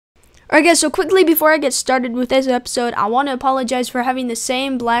Alright guys, so quickly before I get started with this episode, I want to apologize for having the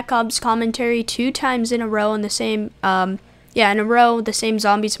same Black Ops commentary 2 times in a row in the same, the same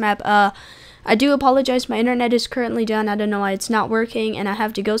zombies map. I do apologize, my internet is currently down, I don't know why it's not working, and I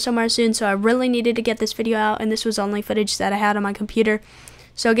have to go somewhere soon, so I really needed to get this video out, and this was only footage that I had on my computer.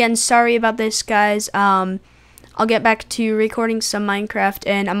 So again, sorry about this, guys. I'll get back to recording some Minecraft,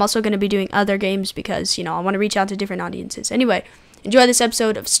 and I'm also going to be doing other games because, I want to reach out to different audiences. Anyway, enjoy this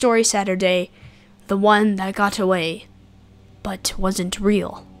episode of Story Saturday, the one that got away, but wasn't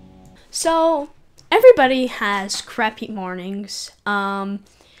real. So, everybody has crappy mornings.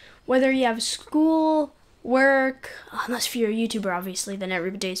 Whether you have school, work, unless if you're a YouTuber, obviously, then every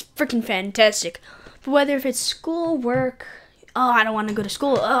day is freaking fantastic. But whether if it's school, work, I don't want to go to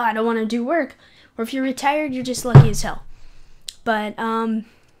school, I don't want to do work, or if you're retired, you're just lucky as hell. But,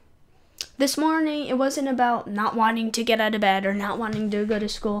 this morning, it wasn't about not wanting to get out of bed or not wanting to go to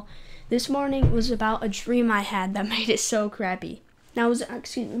school. This morning was about a dream I had that made it so crappy. Now,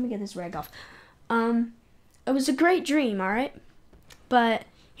 let me get this rag off. It was a great dream, alright? But,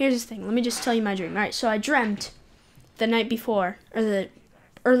 here's the thing. Let me just tell you my dream. Alright, so I dreamt the night before, or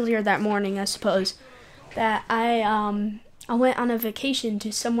earlier that morning, I suppose, that I went on a vacation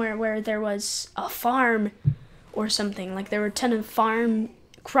to somewhere where there was a farm or something. Like, there were a ton of farm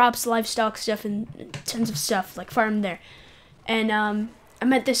crops, livestock stuff, and tons of stuff like farmed there. And I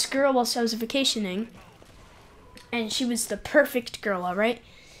met this girl whilst I was vacationing, and she was the perfect girl, alright?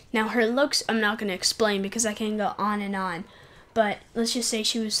 Now her looks I'm not going to explain because I can go on and on, but let's just say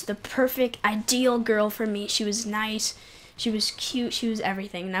she was the perfect ideal girl for me. She was nice, she was cute, she was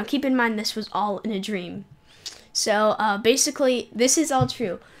everything. Now keep in mind this was all in a dream. So basically this is all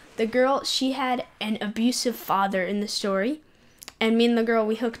true. The girl, she had an abusive father in the story, and me and the girl,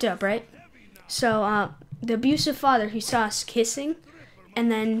 we hooked up, right? So, the abusive father, he saw us kissing,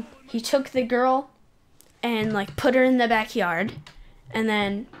 and then he took the girl and, put her in the backyard. And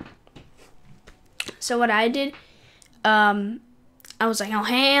then, so what I did, I was like, oh,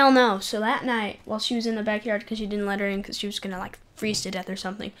 hell no. So that night, while she was in the backyard, because she didn't let her in because she was going to, freeze to death or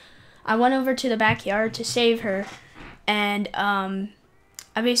something, I went over to the backyard to save her, and,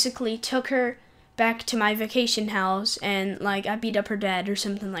 I basically took her back to my vacation house, and I beat up her dad or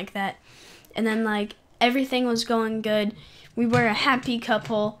something like that, and then everything was going good. We were a happy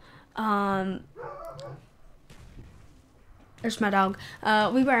couple. There's my dog.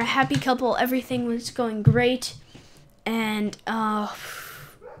 We were a happy couple. Everything was going great, and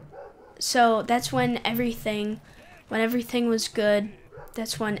so that's when everything was good.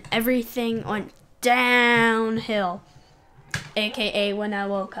 That's when everything went downhill, aka when I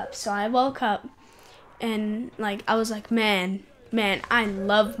woke up. So I woke up, and I was like, man, I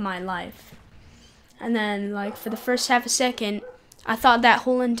love my life. And then for the first half a second, I thought that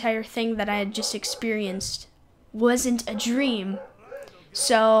whole entire thing that I had just experienced wasn't a dream.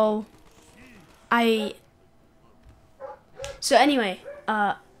 So anyway,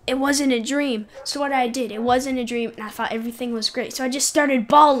 it wasn't a dream. So what I did, it wasn't a dream, and I thought everything was great. So I just started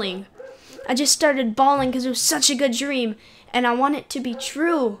bawling. Because it was such a good dream, and I want it to be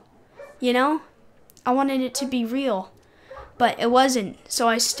true, I wanted it to be real, but it wasn't. So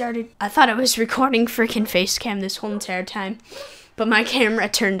I thought I was recording freaking face cam this whole entire time, but my camera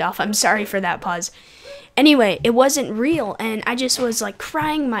turned off. I'm sorry for that pause. Anyway, it wasn't real, and I just was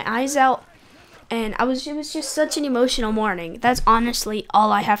crying my eyes out, and it was just such an emotional morning. That's honestly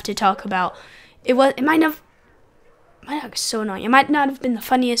all I have to talk about. My dog is so annoying. It might not have been the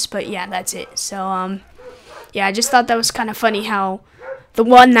funniest, but yeah, that's it. So, yeah, I just thought that was kind of funny how the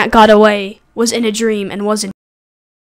one that got away was in a dream and wasn't.